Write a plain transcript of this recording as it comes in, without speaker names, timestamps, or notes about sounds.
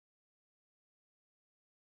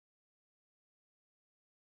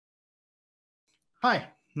Hi,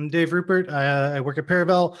 I'm Dave Rupert. I work at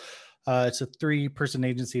Paravel. It's a 3-person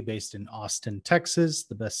agency based in Austin, Texas,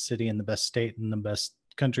 the best city in the best state and the best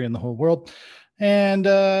country in the whole world. And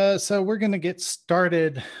so we're going to get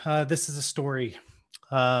started. This is a story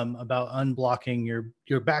about unblocking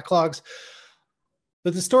your backlogs.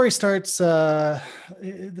 But the story starts.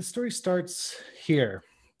 Here.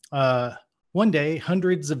 One day,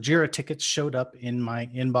 hundreds of Jira tickets showed up in my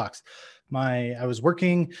inbox. I was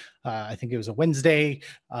working. I think it was a Wednesday.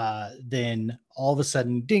 Then all of a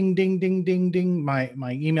sudden, ding, ding, ding, ding, ding. My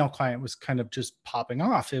email client was kind of just popping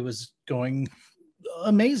off. It was going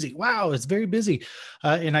amazing. Wow, it's very busy,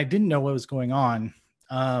 and I didn't know what was going on.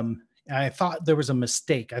 I thought there was a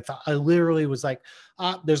mistake. I literally was like,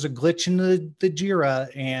 there's a glitch in the Jira,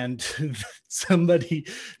 and somebody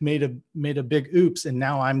made a big oops, and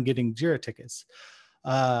now I'm getting Jira tickets.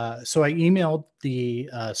 So I emailed the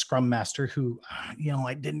Scrum Master, who,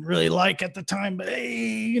 I didn't really like at the time, but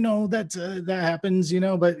hey, that happens,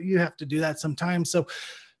 but you have to do that sometimes. So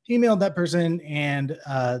emailed that person, and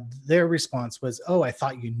their response was, "Oh, I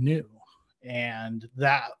thought you knew," and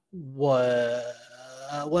that was.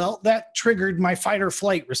 That triggered my fight or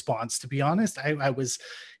flight response. To be honest, I was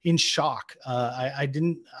in shock.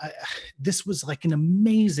 This was like an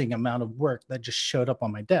amazing amount of work that just showed up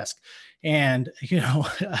on my desk, and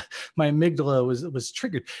my amygdala was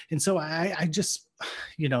triggered, and so I just,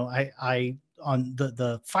 I on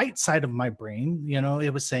the fight side of my brain,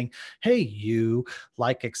 it was saying, hey, you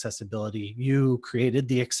like accessibility. You created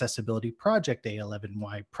the accessibility project,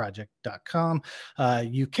 A11yproject.com.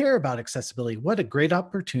 You care about accessibility. What a great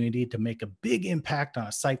opportunity to make a big impact on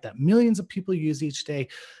a site that millions of people use each day.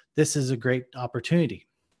 This is a great opportunity.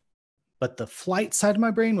 But the flight side of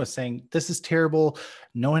my brain was saying, this is terrible.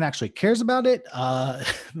 No one actually cares about it.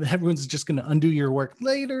 Everyone's just going to undo your work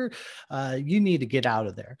later. You need to get out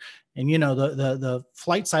of there. And, the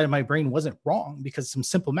flight side of my brain wasn't wrong, because some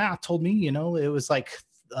simple math told me, it was like,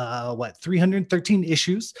 313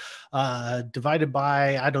 issues divided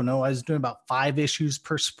by, I don't know, I was doing about 5 issues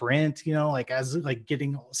per sprint,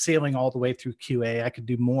 sailing all the way through QA. I could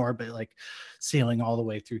do more, but like sailing all the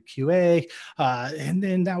way through QA. And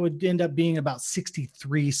then that would end up being about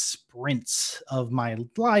 63 sprints of my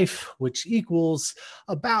life, which equals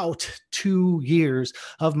about 2 years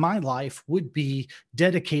of my life would be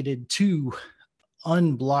dedicated to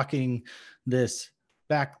unblocking this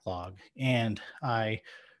backlog. And I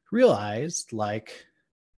realized,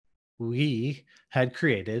 we had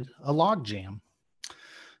created a log jam.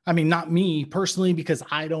 I mean, not me personally, because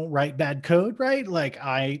I don't write bad code, right? Like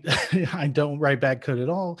I don't write bad code at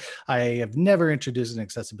all. I have never introduced an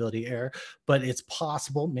accessibility error, but it's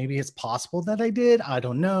possible. Maybe it's possible that I did. I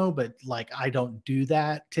don't know, but I don't do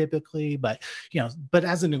that typically. But, but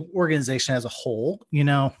as an organization as a whole,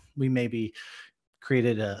 we maybe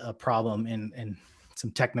created a problem and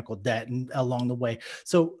some technical debt and along the way.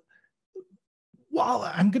 So while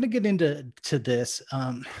I'm going to get into this,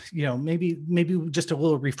 maybe just a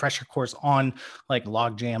little refresher course on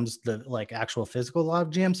log jams, the actual physical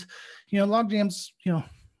log jams. Log jams,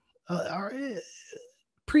 are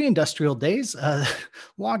pre-industrial days.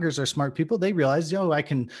 Loggers are smart people. They realize, I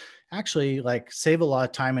can actually save a lot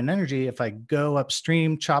of time and energy if I go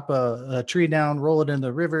upstream, chop a tree down, roll it in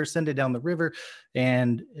the river, send it down the river,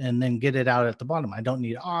 and then get it out at the bottom. I don't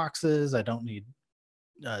need oxes. I don't need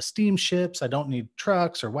steamships. I don't need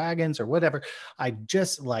trucks or wagons or whatever. I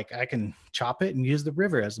just I can chop it and use the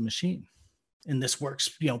river as a machine. And this works,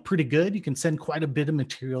 pretty good. You can send quite a bit of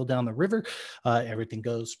material down the river. Everything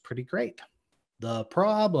goes pretty great. The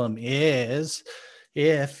problem is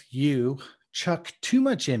if you chuck too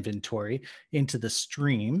much inventory into the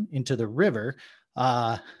stream, into the river,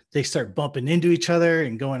 they start bumping into each other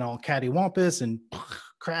and going all cattywampus and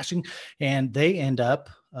crashing, and they end up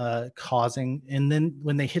causing, and then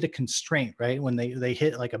when they hit a constraint, right, when they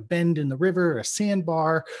hit a bend in the river, a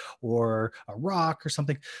sandbar or a rock or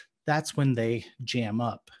something, that's when they jam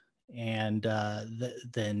up. And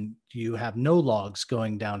then you have no logs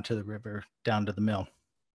going down to the river, down to the mill.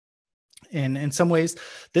 And in some ways,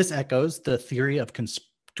 this echoes the theory of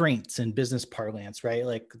constraints in business parlance, right?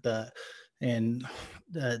 You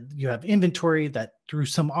have inventory that through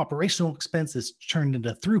some operational expense is turned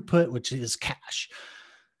into throughput, which is cash.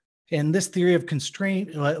 And this theory of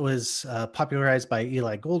constraint was popularized by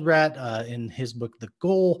Eli Goldratt in his book, The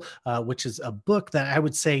Goal, which is a book that I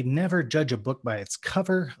would say never judge a book by its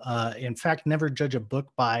cover. In fact, never judge a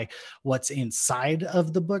book by what's inside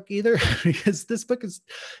of the book either, because this book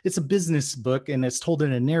it's a business book and it's told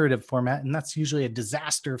in a narrative format. And that's usually a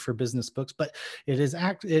disaster for business books, but it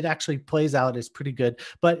actually plays out as pretty good.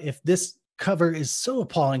 But if this cover is so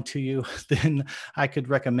appalling to you, then I could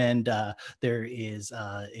recommend there is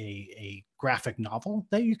a graphic novel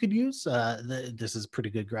that you could use. This is a pretty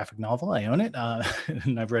good graphic novel. I own it,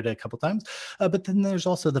 and I've read it a couple times. But then there's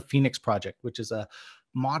also the Phoenix Project, which is a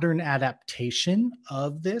modern adaptation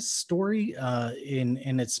of this story,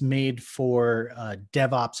 and it's made for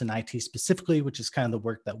DevOps and IT specifically, which is kind of the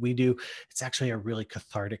work that we do. It's actually a really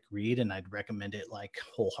cathartic read, and I'd recommend it like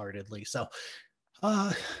wholeheartedly. So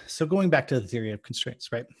going back to the theory of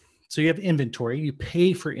constraints, right? So you have inventory, you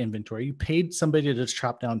pay for inventory, you paid somebody to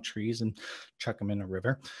chop down trees and chuck them in a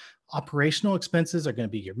river. Operational expenses are going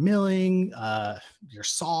to be your milling, your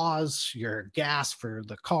saws, your gas for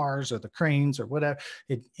the cars or the cranes or whatever.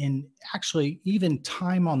 And actually, even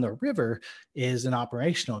time on the river is an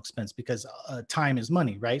operational expense because time is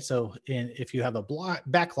money, right? So if you have a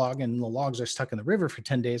backlog and the logs are stuck in the river for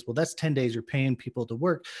 10 days, well, that's 10 days you're paying people to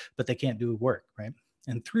work, but they can't do work, right?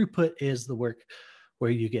 And throughput is the work where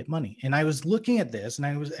you get money. And I was looking at this and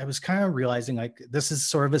I was kind of realizing like this is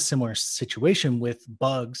sort of a similar situation with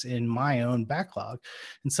bugs in my own backlog.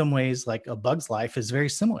 In some ways, like a bug's life is very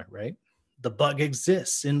similar, right? The bug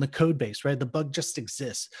exists in the code base, right? The bug just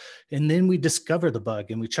exists. And then we discover the bug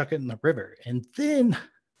and we chuck it in the river. And then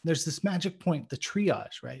there's this magic point, the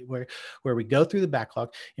triage, right? Where we go through the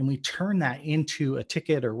backlog and we turn that into a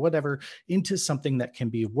ticket or whatever, into something that can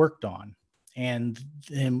be worked on. And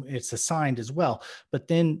then it's assigned as well. But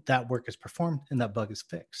then that work is performed and that bug is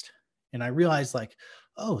fixed. And I realized like,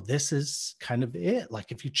 oh, this is kind of it.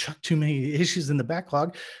 Like if you chuck too many issues in the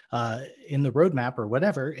backlog, in the roadmap or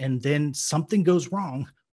whatever, and then something goes wrong,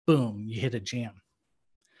 boom, you hit a jam.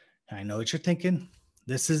 And I know what you're thinking.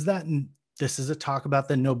 This is that. This is a talk about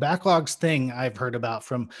the no backlogs thing I've heard about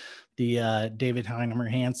from the David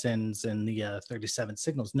Heinemeier Hansen's and the 37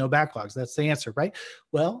 signals. No backlogs. That's the answer, right?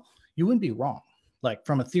 Well, you wouldn't be wrong. Like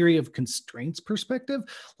from a theory of constraints perspective,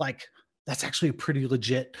 like that's actually a pretty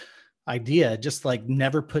legit idea. Just like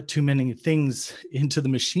never put too many things into the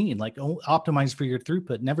machine, like optimize for your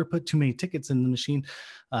throughput, never put too many tickets in the machine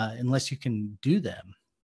unless you can do them.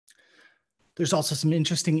 There's also some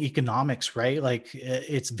interesting economics, right? Like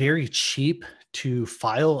it's very cheap to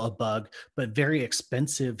file a bug, but very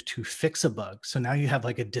expensive to fix a bug. So now you have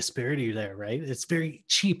like a disparity there, right? It's very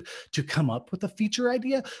cheap to come up with a feature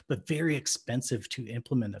idea, but very expensive to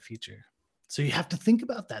implement a feature. So you have to think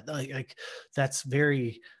about that. Like that's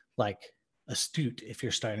very like astute if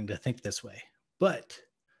you're starting to think this way. But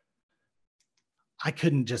I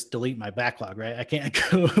couldn't just delete my backlog, right? I can't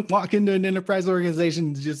go walk into an enterprise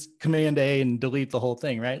organization, just Command A and delete the whole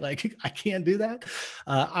thing, right? Like I can't do that.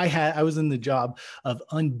 I was in the job of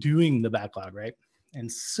undoing the backlog, right?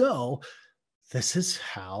 And so this is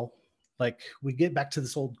how, like, we get back to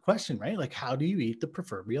this old question, right? Like, how do you eat the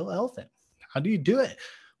proverbial elephant? How do you do it?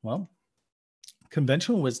 Well,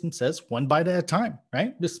 conventional wisdom says one bite at a time,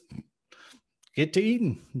 right? Just get to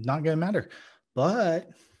eating, not gonna matter.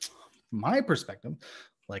 But my perspective,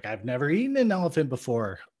 like I've never eaten an elephant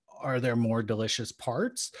before. Are there more delicious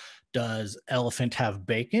parts? Does elephant have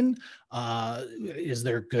bacon? Is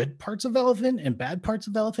there good parts of elephant and bad parts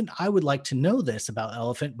of elephant? I would like to know this about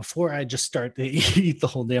elephant before I just start to eat the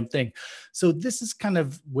whole damn thing. So this is kind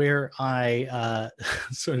of where I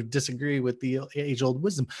sort of disagree with the age-old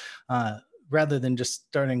wisdom. Rather than just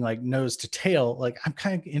starting like nose to tail, like I'm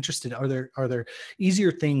kind of interested. Are there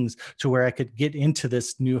easier things to where I could get into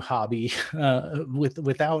this new hobby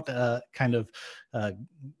without kind of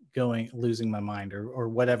losing my mind or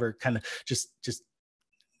whatever, kind of just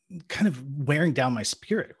kind of wearing down my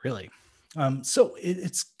spirit, really. So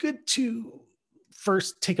it's good to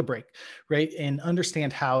first take a break, right? And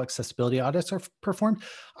understand how accessibility audits are performed.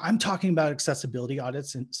 I'm talking about accessibility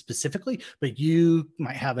audits specifically, but you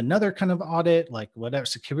might have another kind of audit, like whatever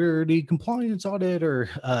security compliance audit, or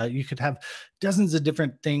you could have dozens of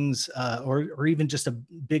different things, or even just a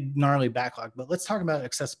big gnarly backlog. But let's talk about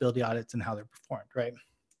accessibility audits and how they're performed, right?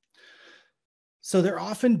 So they're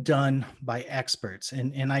often done by experts.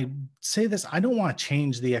 And I say this, I don't want to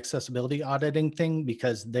change the accessibility auditing thing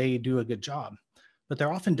because they do a good job, but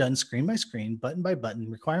they're often done screen by screen, button by button,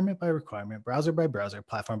 requirement by requirement, browser by browser,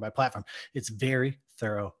 platform by platform. It's very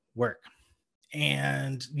thorough work.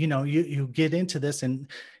 And you get into this and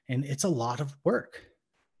it's a lot of work.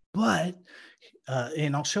 But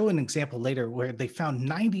and I'll show an example later where they found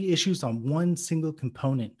 90 issues on one single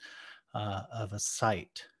component of a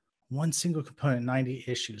site. One single component, 90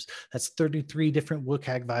 issues. That's 33 different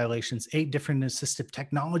WCAG violations, 8 different assistive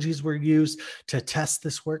technologies were used to test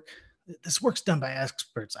this work. This work's done by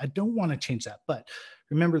experts. I don't want to change that, but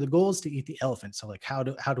remember the goal is to eat the elephant. So like, how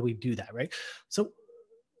do we do that, right? So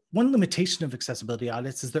One limitation of accessibility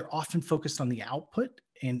audits is they're often focused on the output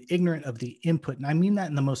and ignorant of the input. And I mean that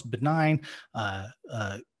in the most benign, uh,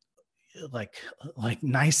 uh, like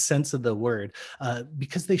nice sense of the word,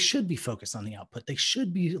 because they should be focused on the output. They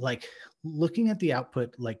should be like looking at the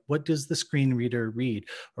output, like what does the screen reader read,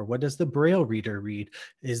 or what does the braille reader read?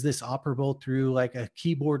 Is this operable through like a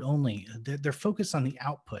keyboard only? They're focused on the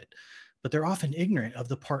output, but they're often ignorant of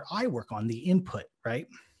the part I work on, the input, right?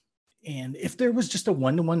 And if there was just a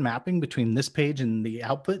one-to-one mapping between this page and the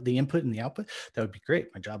output, the input and the output, that would be great.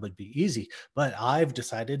 My job would be easy, but I've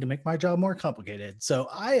decided to make my job more complicated. So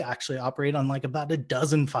I actually operate on like about a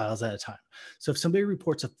dozen files at a time. So if somebody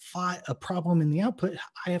reports a problem in the output,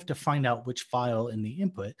 I have to find out which file in the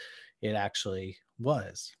input it actually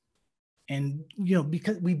was. And,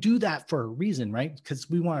 because we do that for a reason, right? Because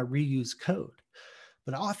we want to reuse code.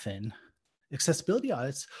 But often accessibility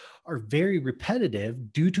audits are very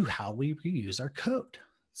repetitive due to how we reuse our code.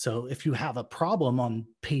 So if you have a problem on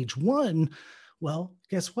page 1, well,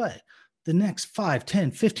 guess what? The next 5,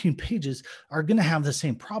 10, 15 pages are going to have the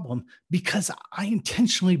same problem because I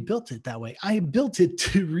intentionally built it that way. I built it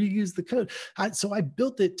to reuse the code. So I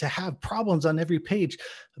built it to have problems on every page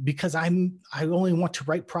because I only want to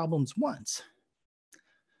write problems once.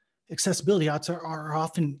 Accessibility audits are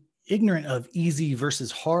often ignorant of easy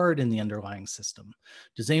versus hard in the underlying system.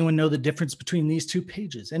 Does anyone know the difference between these two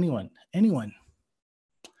pages? Anyone?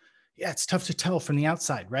 Yeah, it's tough to tell from the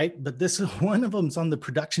outside, right? But this is one of them's on the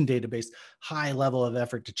production database, high level of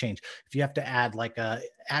effort to change. If you have to add like a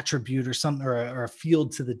attribute or something or a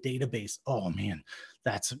field to the database, oh man,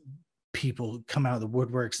 that's people come out of the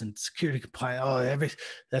woodworks and security compliance.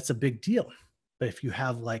 That's a big deal. But if you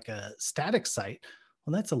have like a static site,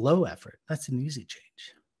 well, that's a low effort. That's an easy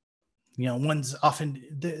change. One's often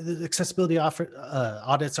the accessibility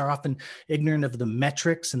audits are often ignorant of the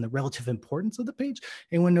metrics and the relative importance of the page.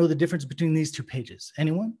 Anyone know the difference between these two pages?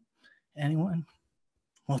 Anyone?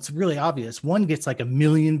 Well, it's really obvious. One gets like 1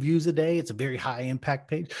 million views a day. It's a very high impact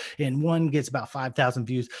page. And one gets about 5,000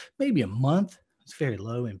 views, maybe a month. It's a very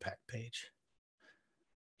low impact page.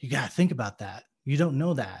 You got to think about that. You don't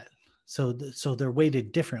know that. So they're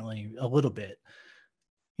weighted differently a little bit.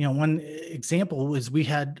 One example was we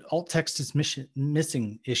had alt text is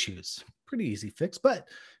missing issues. Pretty easy fix, but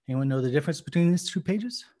anyone know the difference between these two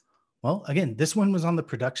pages? Well, again, this one was on the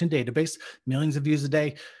production database, millions of views a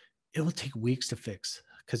day. It will take weeks to fix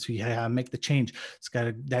because we make the change.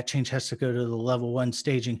 That change has to go to the level 1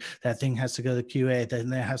 staging. That thing has to go to QA.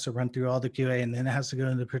 Then it has to run through all the QA, and then it has to go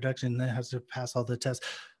into production. And then it has to pass all the tests.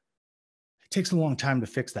 It takes a long time to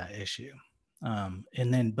fix that issue.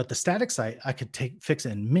 But the static site, I could fix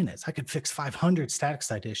it in minutes. I could fix 500 static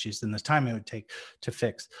site issues in the time it would take to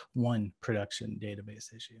fix one production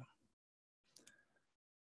database issue.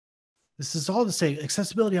 This is all to say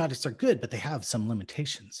accessibility audits are good, but they have some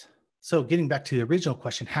limitations. So getting back to the original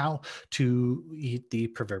question, how to eat the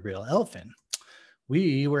proverbial elephant.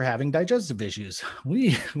 We were having digestive issues.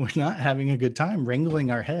 We were not having a good time wrangling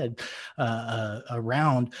our head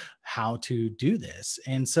around how to do this.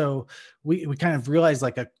 And so we kind of realized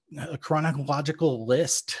like a chronological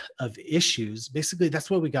list of issues. Basically, that's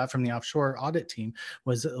what we got from the offshore audit team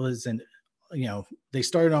was they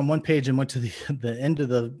started on one page and went to the end of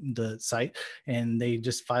the site, and they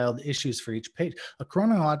just filed issues for each page. A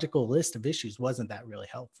chronological list of issues wasn't that really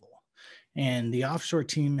helpful. And the offshore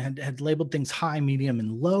team had labeled things high, medium,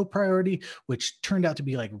 and low priority, which turned out to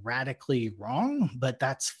be like radically wrong. But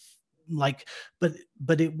that's like,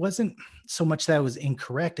 but it wasn't so much that it was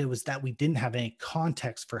incorrect. It was that we didn't have any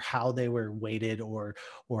context for how they were weighted or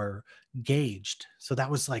gauged. So that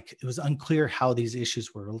was like, it was unclear how these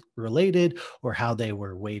issues were related or how they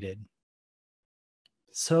were weighted.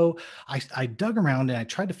 So I dug around and I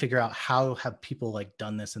tried to figure out how have people like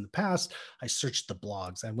done this in the past. I searched the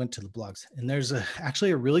blogs. I went to the blogs, and there's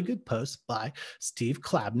actually a really good post by Steve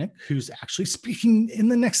Klabnik, who's actually speaking in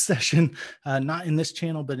the next session, not in this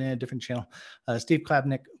channel, but in a different channel. Steve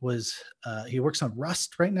Klabnik he works on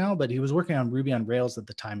Rust right now, but he was working on Ruby on Rails at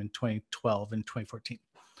the time in 2012 and 2014.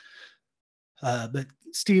 But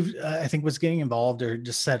Steve, I think, was getting involved or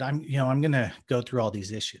just said, I'm going to go through all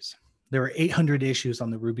these issues. There were 800 issues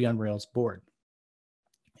on the Ruby on Rails board,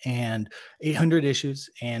 and 800 issues,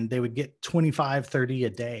 and they would get 25, 30 a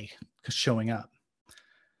day showing up.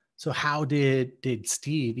 So how did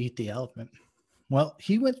Steve eat the elephant? Well,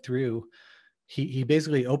 he went through, he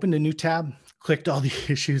basically opened a new tab, clicked all the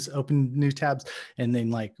issues, opened new tabs, and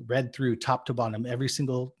then like read through top to bottom, every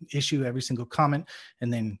single issue, every single comment,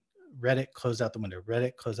 and then read it, closed out the window, read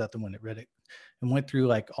it, closed out the window, read it, and went through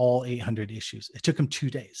like all 800 issues. It took him 2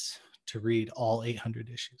 days to read all 800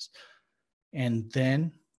 issues. And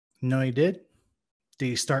then No, he did. Did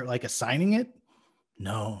he start like assigning it?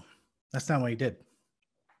 No, that's not what he did.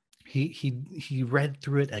 He read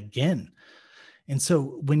through it again. And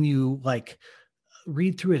so when you like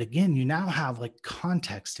read through it again, you now have like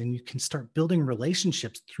context, and you can start building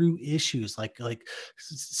relationships through issues, like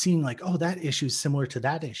seeing like, oh, that issue is similar to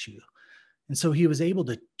that issue. And so he was able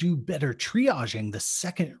to do better triaging the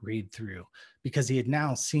second read through, because he had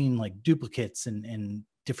now seen like duplicates and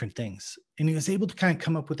different things. And he was able to kind of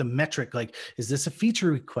come up with a metric like, is this a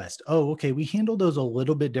feature request? Oh, okay, we handle those a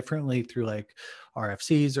little bit differently through like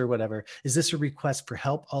RFCs or whatever. Is this a request for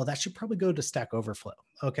help? Oh, that should probably go to Stack Overflow.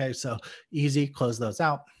 Okay, so easy, close those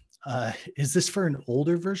out. Is this for an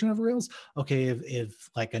older version of Rails? Okay, if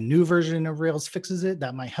like a new version of Rails fixes it,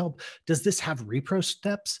 that might help. Does this have repro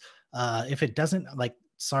steps? If it doesn't, like,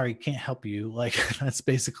 sorry, can't help you. Like that's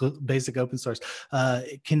basic open source.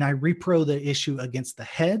 Can I repro the issue against the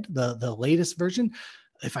head, the latest version?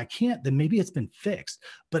 If I can't, then maybe it's been fixed.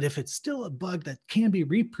 But if it's still a bug that can be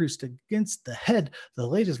reproduced against the head, the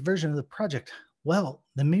latest version of the project, well,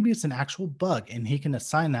 then maybe it's an actual bug, and he can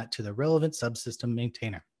assign that to the relevant subsystem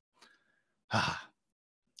maintainer.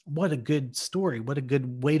 What a good story. What a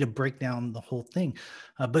good way to break down the whole thing.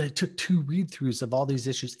 But it took 2 read-throughs of all these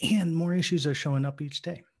issues, and more issues are showing up each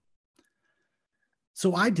day.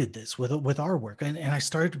 So I did this with our work, and I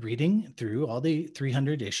started reading through all the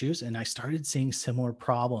 300 issues, and I started seeing similar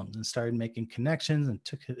problems and started making connections and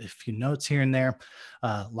took a few notes here and there.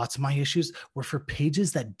 Lots of my issues were for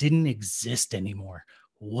pages that didn't exist anymore.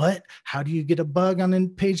 What? How do you get a bug on a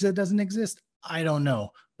page that doesn't exist? I don't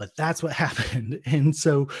know, but that's what happened. And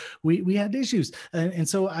so we had issues. And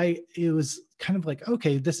so it was kind of like,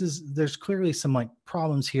 okay, there's clearly some like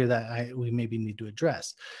problems here that we maybe need to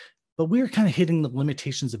address. But we were kind of hitting the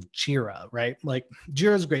limitations of Jira, right? Like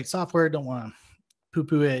Jira is great software. Don't want to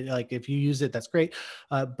poo-poo it. Like if you use it, that's great.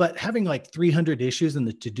 But having like 300 issues in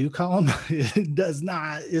the to-do column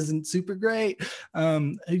isn't super great.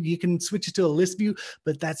 You can switch it to a list view,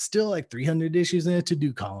 but that's still like 300 issues in a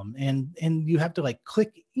to-do column. And you have to like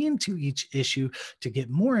click into each issue to get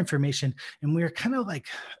more information. And we were kind of like,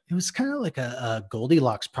 it was kind of like a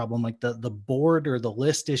Goldilocks problem. Like the board or the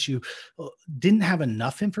list issue didn't have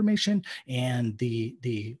enough information, and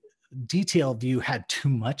the detail view had too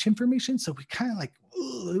much information. So we kind of like,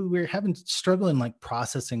 we're struggling like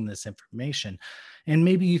processing this information. And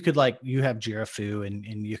maybe you could like, you have Jira Foo, and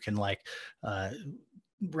you can like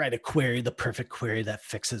write a query, the perfect query that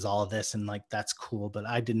fixes all of this. And like, that's cool. But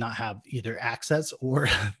I did not have either access or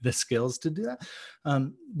the skills to do that.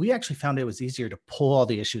 We actually found it was easier to pull all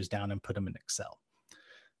the issues down and put them in Excel.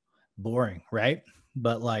 Boring, right?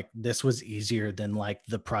 But like, this was easier than like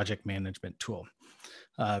the project management tool.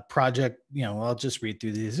 Project, I'll just read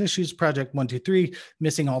through these issues. Project 123,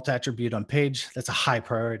 missing alt attribute on page. That's a high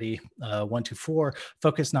priority. 124,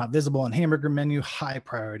 focus not visible on hamburger menu. High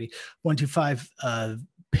priority. 125,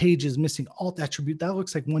 pages missing alt attribute. That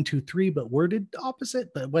looks like 123, but worded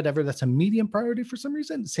opposite, but whatever. That's a medium priority for some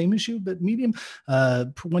reason. Same issue, but medium.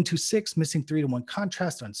 126, missing 3-to-1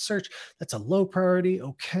 contrast on search. That's a low priority.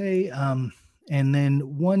 Okay. And then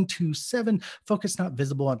 127, focus not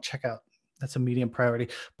visible on checkout. That's a medium priority.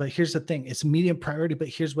 But here's the thing, it's a medium priority, but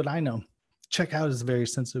here's what I know. Checkout is a very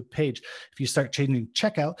sensitive page. If you start changing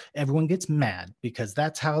checkout, everyone gets mad, because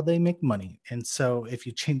that's how they make money. And so if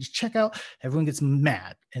you change checkout, everyone gets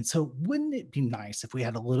mad. And so wouldn't it be nice if we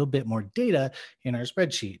had a little bit more data in our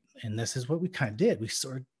spreadsheet? And this is what we kind of did. We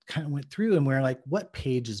kind of went through, and we're like, what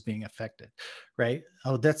page is being affected, right?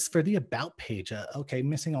 Oh, that's for the about page. Okay,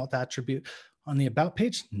 missing alt attribute. On the about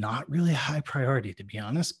page, not really a high priority, to be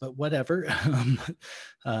honest, but whatever.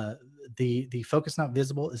 The focus not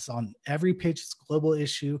visible is on every page. It's a global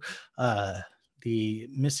issue. The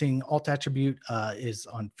missing alt attribute is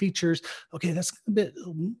on features. Okay, that's a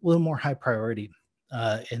little more high priority.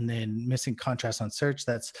 And then missing contrast on search,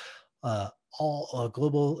 that's all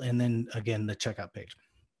global. And then again, the checkout page.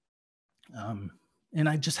 And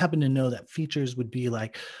I just happen to know that features would be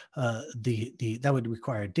like that would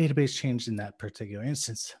require a database change in that particular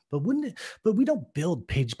instance. But we don't build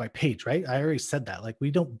page by page, right? I already said that. Like, we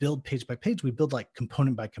don't build page by page. We build like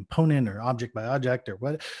component by component or object by object, or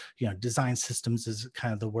what, design systems is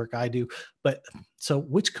kind of the work I do. But so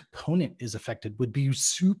which component is affected would be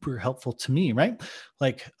super helpful to me, right?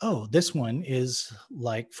 Like, oh, this one is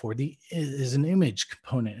like is an image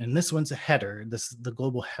component, and this one's a header. This is the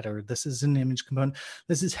global header. This is an image component.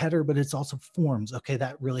 This is header, but it's also forms. Okay,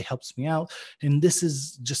 that really helps me out. And this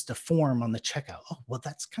is just a form on the checkout. Oh, well,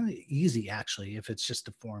 that's kind of easy, actually, if it's just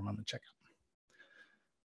a form on the checkout.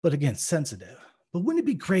 But again, sensitive. But wouldn't it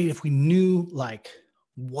be great if we knew, like,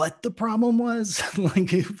 what the problem was.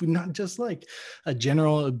 Like, if we not just like a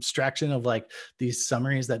general abstraction of like these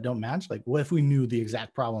summaries that don't match, like what if we knew the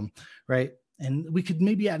exact problem, right? And we could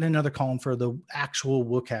maybe add another column for the actual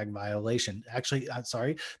WCAG violation. Actually, I'm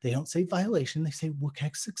sorry, they don't say violation, they say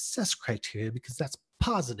WCAG success criteria, because that's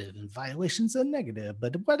positive and violation's a negative,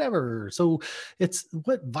 but whatever. So it's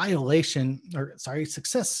what violation, or sorry,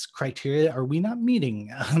 success criteria are we not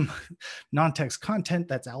meeting? Non-text content,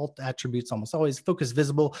 that's alt attributes almost always. Focus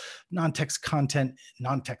visible, non-text content,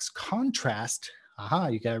 non-text contrast. Aha,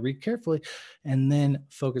 you got to read carefully. And then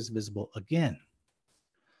focus visible again.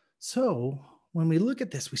 So when we look at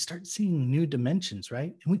this, we start seeing new dimensions,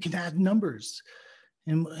 right? And we can add numbers.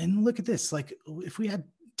 And look at this, like if we had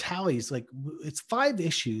tallies, like it's 5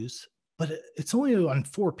 issues, but it's only on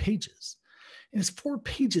 4 pages. And it's 4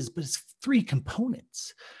 pages, but it's 3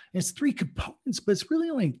 components. And it's 3 components, but it's really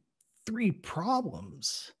only 3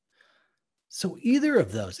 problems. So either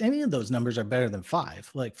of those, any of those numbers are better than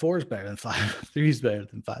 5. Like 4 is better than 5, 3 is better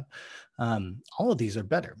than 5. All of these are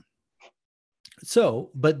better. So,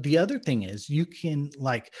 but the other thing is you can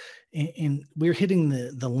like, and we're hitting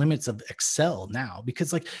the limits of Excel now,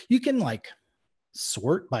 because like you can like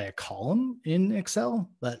sort by a column in Excel,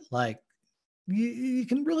 but like you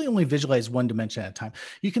can really only visualize one dimension at a time.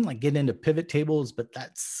 You can like get into pivot tables, but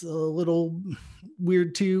that's a little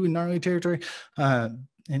weird too, in gnarly territory,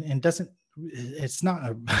 and doesn't, it's not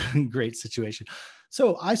a great situation.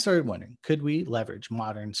 So I started wondering, could we leverage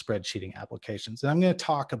modern spreadsheeting applications? And I'm going to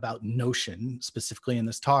talk about Notion specifically in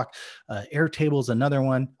this talk. Airtable is another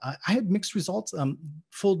one. I had mixed results.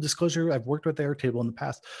 Full disclosure, I've worked with Airtable in the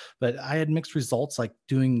past, but I had mixed results like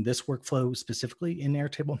doing this workflow specifically in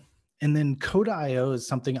Airtable. And then Code.io is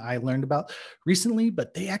something I learned about recently,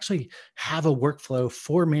 but they actually have a workflow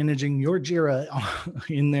for managing your Jira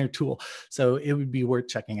in their tool. So it would be worth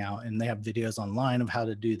checking out. And they have videos online of how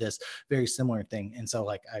to do this very similar thing. And so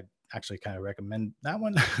like I actually kind of recommend that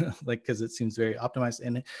one, like, because it seems very optimized,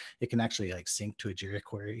 and it can actually like sync to a Jira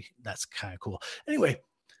query. That's kind of cool. Anyway,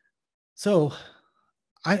 so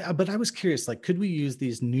but I was curious, like, could we use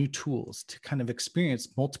these new tools to kind of experience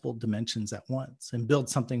multiple dimensions at once and build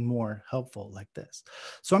something more helpful like this?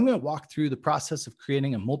 So I'm going to walk through the process of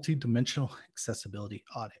creating a multi-dimensional accessibility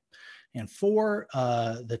audit. And for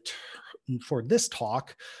this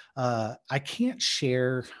talk, I can't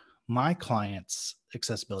share my client's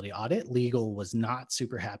accessibility audit. Legal was not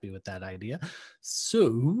super happy with that idea.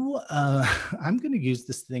 So I'm going to use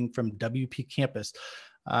this thing from WP Campus,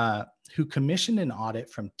 who commissioned an audit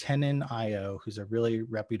from Tenon.io, who's a really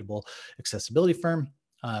reputable accessibility firm.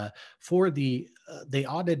 They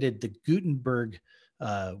audited the Gutenberg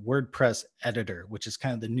WordPress editor, which is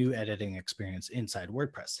kind of the new editing experience inside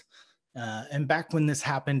WordPress. And back when this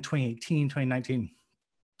happened, 2018, 2019,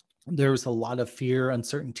 there was a lot of fear,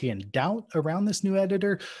 uncertainty, and doubt around this new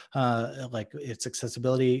editor, like its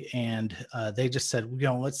accessibility. And they just said,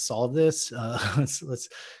 let's solve this. Let's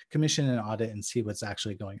commission an audit and see what's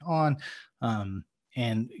actually going on.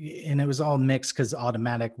 And it was all mixed, because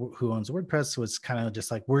Automatic, who owns WordPress, was kind of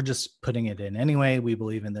just like, we're just putting it in anyway. We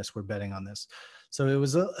believe in this. We're betting on this. So it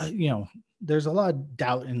was, there's a lot of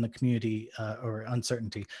doubt in the community, or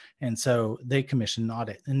uncertainty. And so they commissioned an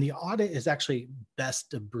audit, and the audit is actually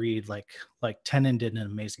best of breed. Like Tenon did an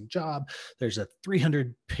amazing job. There's a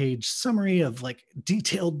 300-page summary of like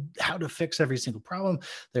detailed how to fix every single problem.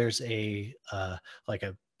 There's a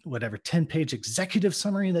 10-page executive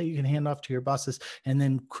summary that you can hand off to your bosses. And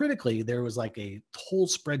then critically, there was like a whole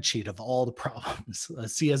spreadsheet of all the problems, a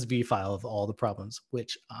CSV file of all the problems,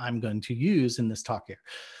 which I'm going to use in this talk here.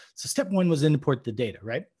 So step 1 was import the data,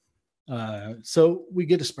 right? So we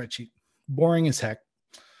get a spreadsheet, boring as heck.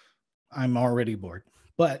 I'm already bored,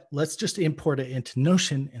 but let's just import it into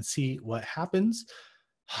Notion and see what happens.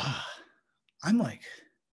 I'm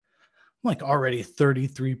like already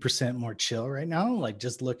 33% more chill right now, like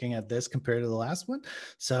just looking at this compared to the last one.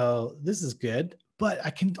 So this is good, but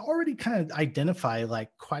I can already kind of identify like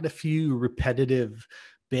quite a few repetitive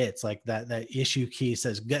bits, like that issue key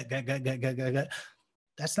says gut.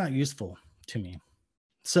 That's not useful to me.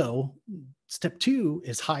 So step 2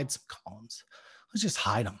 is hide some columns. Let's just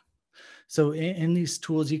hide them. So in these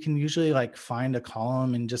tools, you can usually like find a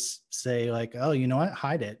column and just say like, oh, you know what,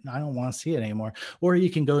 hide it. I don't want to see it anymore. Or you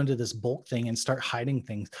can go into this bulk thing and start hiding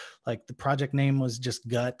things. Like the project name was just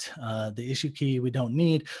gut. The issue key we don't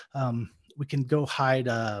need. We can go hide,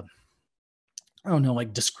 I don't know,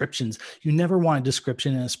 like descriptions. You never want a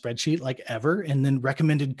description in a spreadsheet, like ever. And then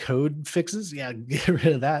recommended code fixes. Yeah, get rid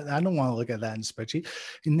of that. I don't want to look at that in a spreadsheet.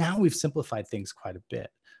 And now we've simplified things quite a bit.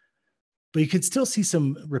 but you could still see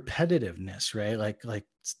some repetitiveness, right? Like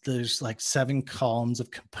there's like 7 columns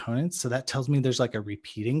of components. So that tells me there's like a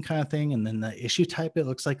repeating kind of thing. And then the issue type, it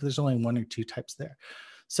looks like there's only 1 or 2 types there.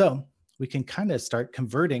 So we can kind of start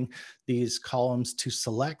converting these columns to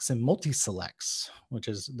selects and multi-selects, which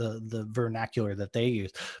is the vernacular that they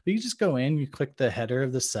use. But you just go in, you click the header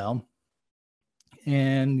of the cell,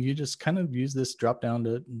 and you just kind of use this drop down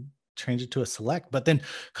to change it to a select. But then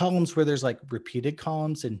columns where there's like repeated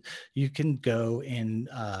columns, and you can go and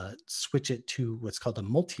switch it to what's called a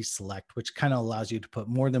multi-select, which kind of allows you to put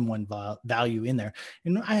more than one value in there.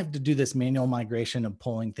 And I have to do this manual migration of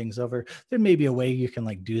pulling things over. There may be a way you can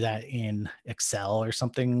like do that in Excel or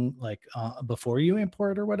something like before you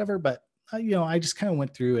import or whatever. But I just kind of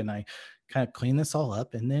went through and I kind of cleaned this all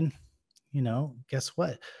up, and then guess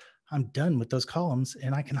what? I'm done with those columns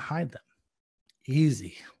and I can hide them.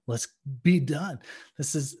 Easy. Let's be done.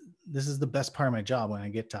 This is the best part of my job, when I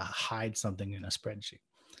get to hide something in a spreadsheet.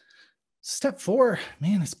 Step 4,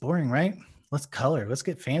 man, it's boring, right? Let's color. Let's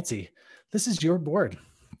get fancy. This is your board.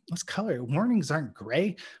 Let's color. Warnings aren't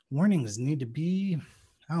gray. Warnings need to be,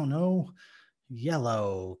 I don't know,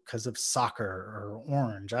 yellow because of soccer, or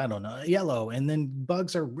orange. I don't know, yellow. And then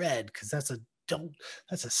bugs are red because that's a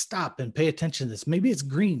stop and pay attention to this. Maybe it's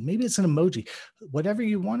green. Maybe it's an emoji. Whatever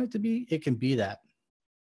you want it to be, it can be that.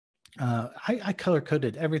 I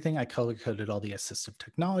color-coded everything. I color-coded all the assistive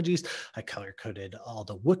technologies. I color-coded all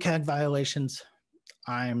the WCAG violations.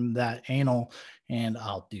 I'm that anal, and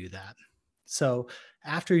I'll do that. So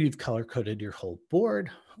after you've color-coded your whole board,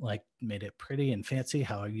 like made it pretty and fancy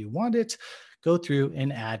how you want it, go through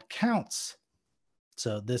and add counts.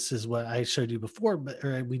 So this is what I showed you before,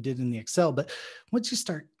 or we did in the Excel. But once you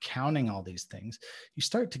start counting all these things, you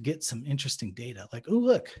start to get some interesting data. Like, oh,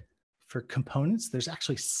 look, for components, there's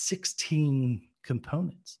actually 16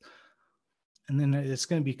 components. And then it's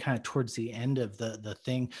going to be kind of towards the end of the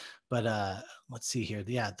thing. But let's see here.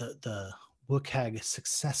 Yeah, the WCAG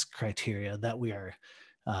success criteria that we are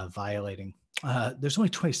violating, there's only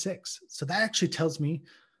 26. So that actually tells me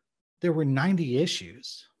there were 90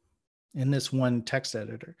 issues in this one text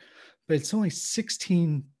editor, but it's only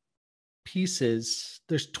 16 pieces.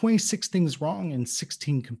 There's 26 things wrong in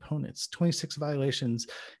 16 components, 26 violations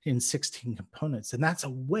in 16 components. And that's a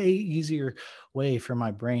way easier way for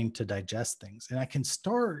my brain to digest things. And I can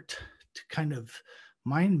start to kind of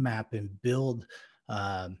mind map and build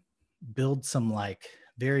some like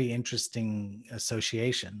very interesting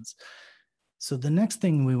associations. So the next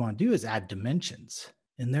thing we want to do is add dimensions.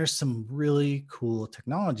 And there's some really cool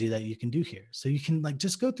technology that you can do here. So you can like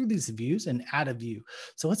just go through these views and add a view.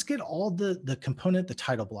 So let's get all the component, the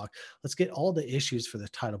title block. Let's get all the issues for the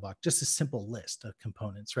title block, just a simple list of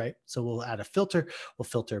components, right? So we'll add a filter. We'll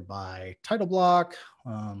filter by title block.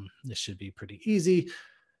 This should be pretty easy.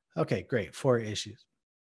 Okay, great, 4 issues.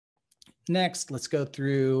 Next, let's go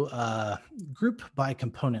through group by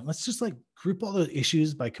component. Let's just like group all the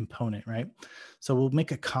issues by component, right? So we'll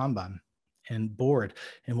make a Kanban and board,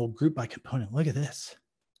 and we'll group by component. Look at this.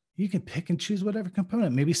 You can pick and choose whatever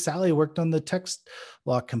component. Maybe Sally worked on the text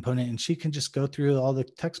block component, and she can just go through all the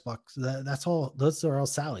text blocks. That's all. Those are all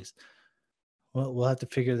Sally's. Well, we'll have to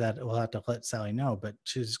figure that. We'll have to let Sally know, but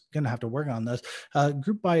she's going to have to work on those.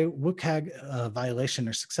 Group by WCAG violation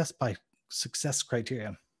or success by success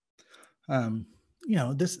criteria.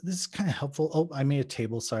 This is kind of helpful. Oh, I made a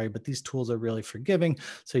table, sorry, but these tools are really forgiving.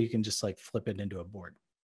 So you can just like flip it into a board.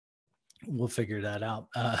 We'll figure that out.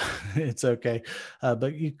 It's okay.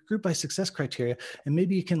 But you group by success criteria, and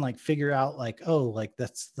maybe you can like figure out like, oh, like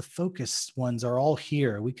that's the focus ones are all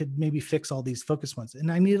here. We could maybe fix all these focus ones.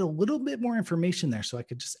 And I need a little bit more information there. So I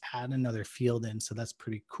could just add another field in. So that's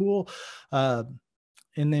pretty cool.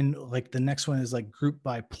 And then like the next one is like group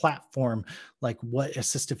by platform, like what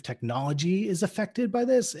assistive technology is affected by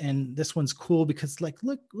this. And this one's cool because like,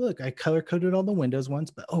 look, I color coded all the Windows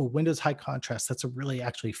ones, but oh, Windows high contrast. That's a really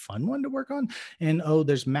actually fun one to work on. And oh,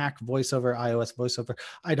 there's Mac voiceover, iOS voiceover.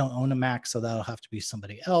 I don't own a Mac, so that'll have to be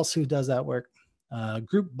somebody else who does that work.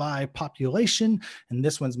 Group by population. And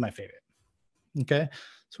this one's my favorite. Okay.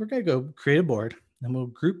 So we're going to go create a board. And we'll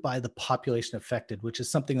group by the population affected, which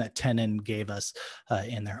is something that Tenon gave us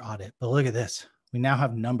in their audit. But look at this. We now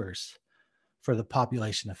have numbers for the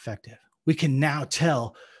population affected. We can now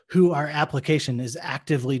tell who our application is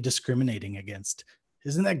actively discriminating against.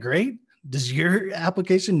 Isn't that great? Does your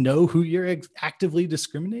application know who you're actively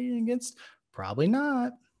discriminating against? Probably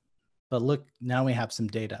not. But look, now we have some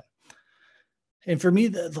data. And for me,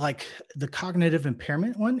 the cognitive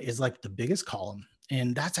impairment one is like the biggest column.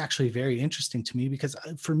 And that's actually very interesting to me because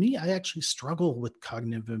for me, I actually struggle with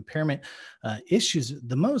cognitive impairment issues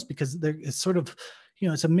the most because it's sort of,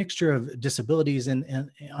 it's a mixture of disabilities and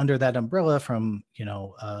under that umbrella, from,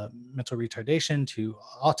 mental retardation to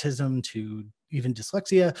autism to even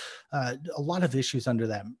dyslexia, a lot of issues under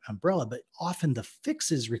that umbrella. But often the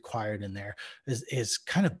fixes required in there is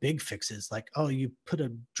kind of big fixes, like, oh, you put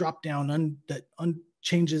a drop down that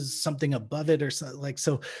changes something above it, or so, like,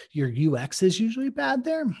 so your UX is usually bad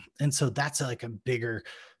there. And so that's like a bigger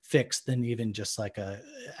fix than even just like a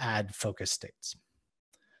add focus states.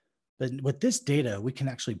 But with this data, we can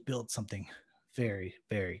actually build something very,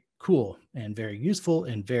 very cool and very useful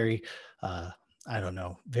and very,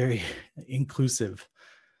 very inclusive.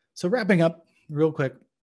 So wrapping up real quick,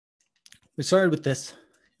 we started with this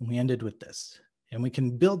and we ended with this. And we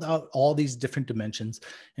can build out all these different dimensions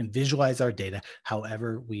and visualize our data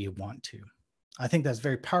however we want to. I think that's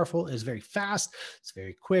very powerful. It's very fast. It's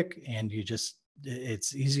very quick. And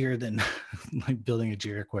it's easier than like building a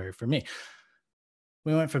Jira query for me.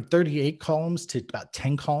 We went from 38 columns to about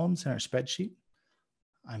 10 columns in our spreadsheet.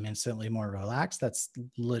 I'm instantly more relaxed. That's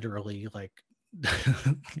literally like,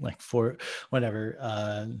 like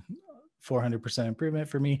 400% improvement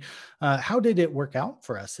for me. How did it work out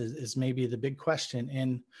for us is maybe the big question.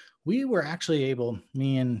 And we were actually able,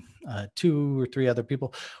 me and 2 or 3 other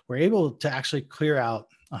people, were able to actually clear out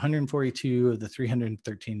 142 of the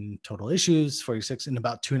 313 total issues, 46 in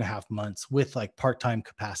about 2.5 months with like part-time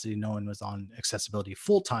capacity. No one was on accessibility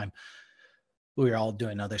full-time. We were all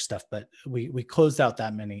doing other stuff, but we closed out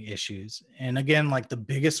that many issues. And again, like the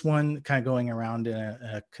biggest one kind of going around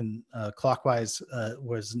in a clockwise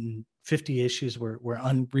was 50 issues were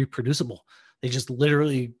unreproducible. They just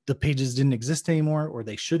literally, the pages didn't exist anymore, or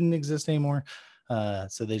they shouldn't exist anymore.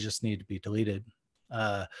 So they just need to be deleted.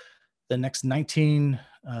 The next 19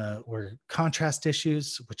 were contrast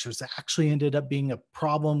issues, which was actually ended up being a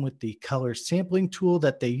problem with the color sampling tool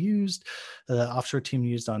that they used, the offshore team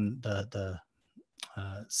used on the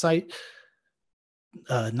site.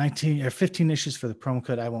 19 or 15 issues for the promo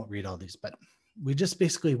code. I won't read all these, but we just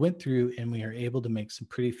basically went through and we are able to make some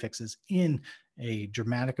pretty fixes in a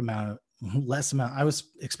dramatic less amount. I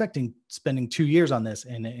was expecting spending 2 years on this,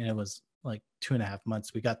 and it was like 2.5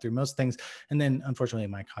 months. We got through most things, and then unfortunately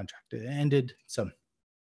my contract ended. So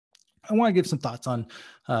I want to give some thoughts on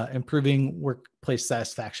improving workplace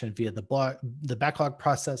satisfaction via the backlog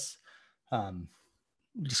process.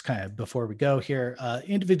 Just kind of before we go here,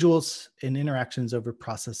 individuals and interactions over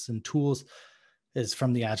process and tools is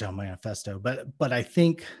from the Agile Manifesto. But I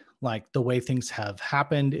think like the way things have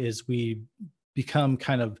happened is we become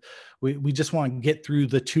kind of, we just want to get through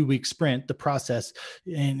the 2-week sprint, the process,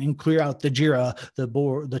 and clear out the Jira, the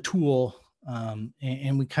board, the tool.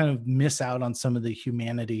 And we kind of miss out on some of the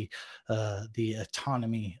humanity, the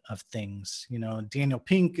autonomy of things. Daniel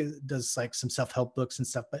Pink does like some self-help books and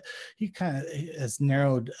stuff, but he kind of has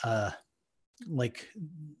narrowed like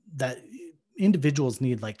that individuals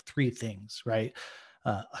need like 3 things, right?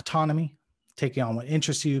 Autonomy, taking on what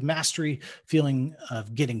interests you; mastery, feeling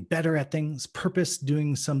of getting better at things; purpose,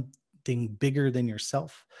 doing something bigger than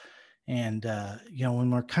yourself. And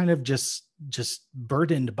when we're kind of just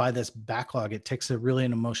burdened by this backlog, it takes really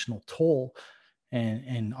an emotional toll.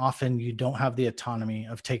 And often you don't have the autonomy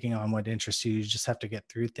of taking on what interests you. You just have to get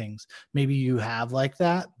through things. Maybe you have like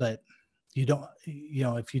that, but you don't,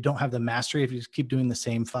 if you don't have the mastery, if you just keep doing the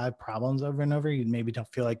same 5 problems over and over, you maybe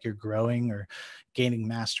don't feel like you're growing or gaining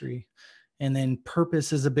mastery. And then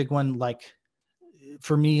purpose is a big one. Like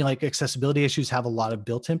for me, like accessibility issues have a lot of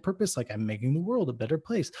built-in purpose. Like I'm making the world a better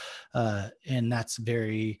place. And that's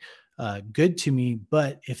very good to me.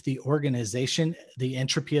 But if the organization, the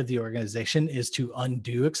entropy of the organization is to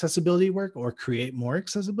undo accessibility work or create more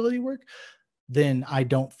accessibility work, then I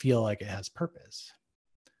don't feel like it has purpose.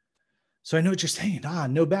 So I know what you're saying.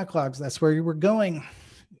 No backlogs. That's where you were going.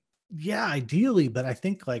 Yeah, ideally, but I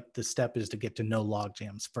think like the step is to get to no log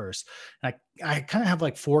jams first. And I kind of have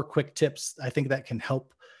like 4 quick tips I think that can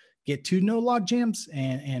help get to no log jams.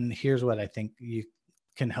 And here's what I think you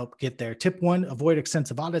can help get there. Tip 1, avoid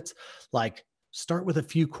extensive audits. Like start with a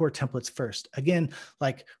few core templates first. Again,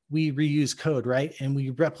 like we reuse code, right? And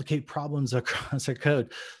we replicate problems across our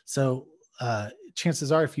code. So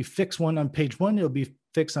chances are if you fix one on page 1, it'll be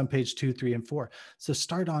fixed on page 2, 3, and 4. So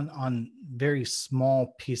start on very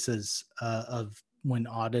small pieces of when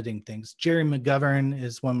auditing things. Jerry McGovern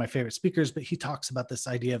is one of my favorite speakers, but he talks about this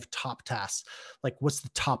idea of top tasks. Like what's the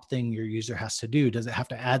top thing your user has to do? Does it have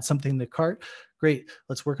to add something to cart? Great,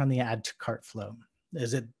 let's work on the add to cart flow.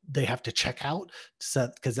 Is it they have to check out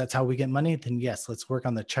because that's how we get money? Then yes, let's work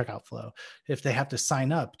on the checkout flow. If they have to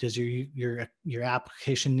sign up, does your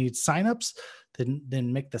application need signups?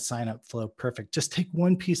 Then make the sign up flow perfect. Just take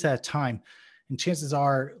one piece at a time And chances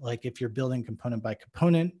are, like if you're building component by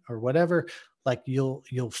component or whatever, like you'll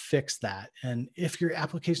fix that. And if your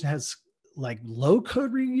application has like low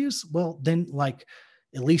code reuse, well, then like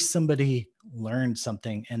at least somebody learned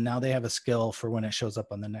something and now they have a skill for when it shows up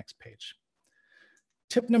on the next page.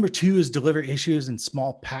 Tip number 2 is deliver issues in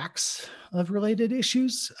small packs of related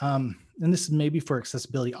issues. And this is maybe for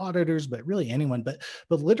accessibility auditors, but really anyone, but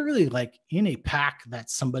literally like in a pack that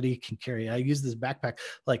somebody can carry. I use this backpack,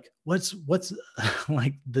 like what's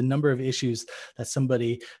like the number of issues that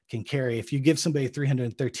somebody can carry. If you give somebody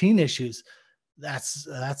 313 issues,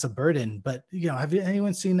 that's a burden. But have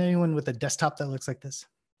anyone seen anyone with a desktop that looks like this?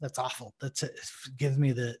 That's awful. It gives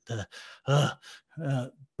me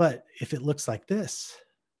but if it looks like this,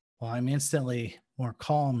 well, I'm instantly more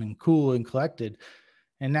calm and cool and collected.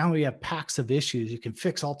 And now we have packs of issues. You can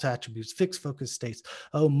fix alt attributes, fix focus states.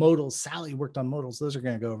 Oh, modals. Sally worked on modals. Those are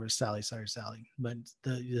going to go over to Sally. Sorry, Sally. But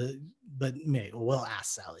we'll ask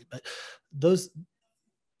Sally. But those,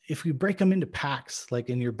 if we break them into packs, like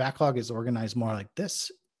in your backlog is organized more like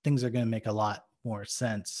this, things are going to make a lot more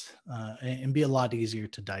sense and be a lot easier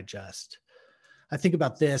to digest. I think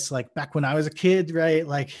about this, like back when I was a kid, right?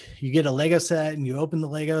 Like you get a Lego set and you open the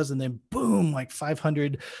Legos and then boom, like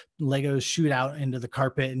 500 Legos shoot out into the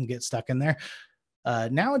carpet and get stuck in there.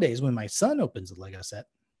 Nowadays, when my son opens a Lego set,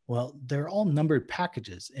 well, they're all numbered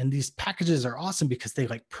packages. And these packages are awesome because they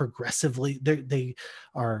like progressively, they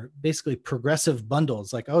are basically progressive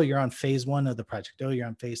bundles. Like, oh, you're on phase 1 of the project. Oh, you're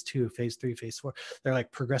on phase 2, phase 3, phase 4. They're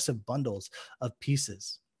like progressive bundles of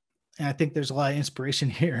pieces. And I think there's a lot of inspiration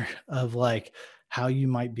here of like how you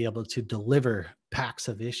might be able to deliver packs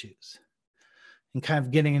of issues. And kind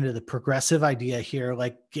of getting into the progressive idea here,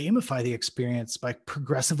 like gamify the experience by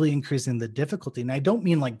progressively increasing the difficulty. And I don't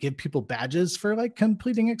mean like give people badges for like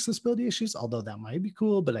completing accessibility issues, although that might be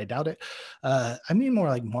cool, but I doubt it. I mean more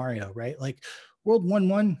like Mario, right? Like World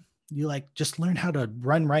 1-1, you like just learn how to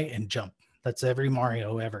run right and jump. That's every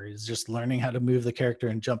Mario ever, is just learning how to move the character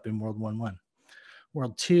and jump in World 1-1.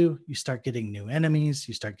 World 2, you start getting new enemies,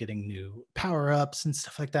 you start getting new power-ups and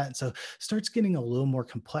stuff like that. And so it starts getting a little more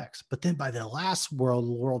complex. But then by the last world,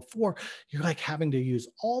 World 4, you're like having to use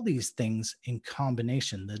all these things in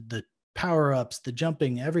combination. The power-ups, the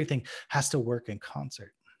jumping, everything has to work in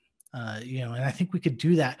concert. And I think we could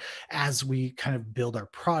do that as we kind of build our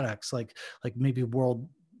products, like maybe World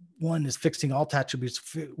 1 is fixing alt attributes.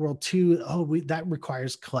 World 2, that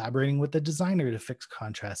requires collaborating with the designer to fix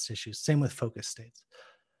contrast issues. Same with focus states.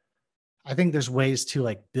 I think there's ways to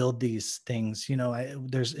like build these things.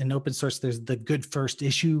 There's in open source, there's the good first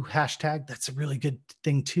issue hashtag. That's a really good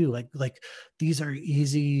thing too. Like these are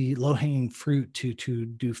easy, low hanging fruit to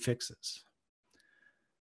do fixes.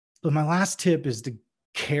 But my last tip is to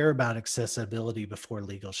care about accessibility before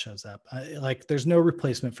legal shows up. Like there's no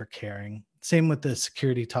replacement for caring. Same with the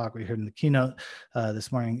security talk we heard in the keynote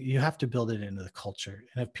this morning. You have to build it into the culture.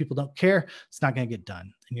 And if people don't care, it's not going to get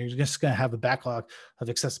done. And you're just going to have a backlog of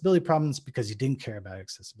accessibility problems because you didn't care about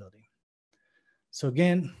accessibility. So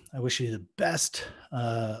again, I wish you the best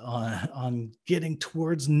on getting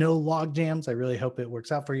towards no log jams. I really hope it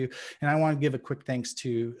works out for you. And I want to give a quick thanks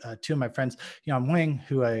to 2 of my friends, Jan Wang,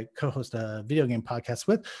 who I co-host a video game podcast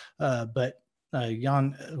with, but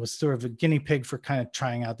Jan was sort of a guinea pig for kind of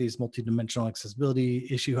trying out these multidimensional accessibility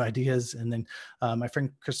issue ideas. And then my friend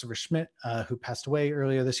Christopher Schmidt, who passed away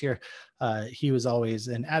earlier this year, he was always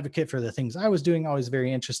an advocate for the things I was doing, always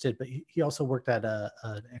very interested, but he also worked at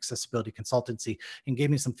an accessibility consultancy and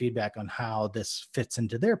gave me some feedback on how this fits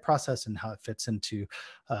into their process and how it fits into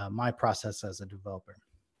my process as a developer.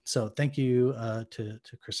 So thank you to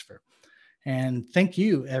Christopher. And thank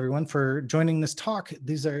you, everyone, for joining this talk.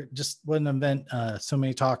 These are just what an event, so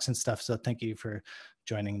many talks and stuff. So thank you for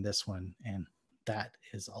joining this one. And that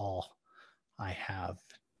is all I have.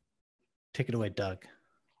 Take it away, Doug.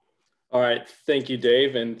 All right. Thank you,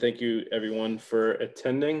 Dave. And thank you, everyone, for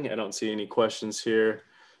attending. I don't see any questions here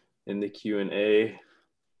in the Q&A.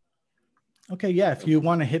 Okay, yeah. If you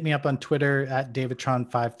want to hit me up on Twitter at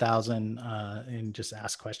Davidtron5000 and just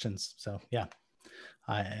ask questions. So yeah,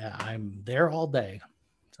 I'm there all day.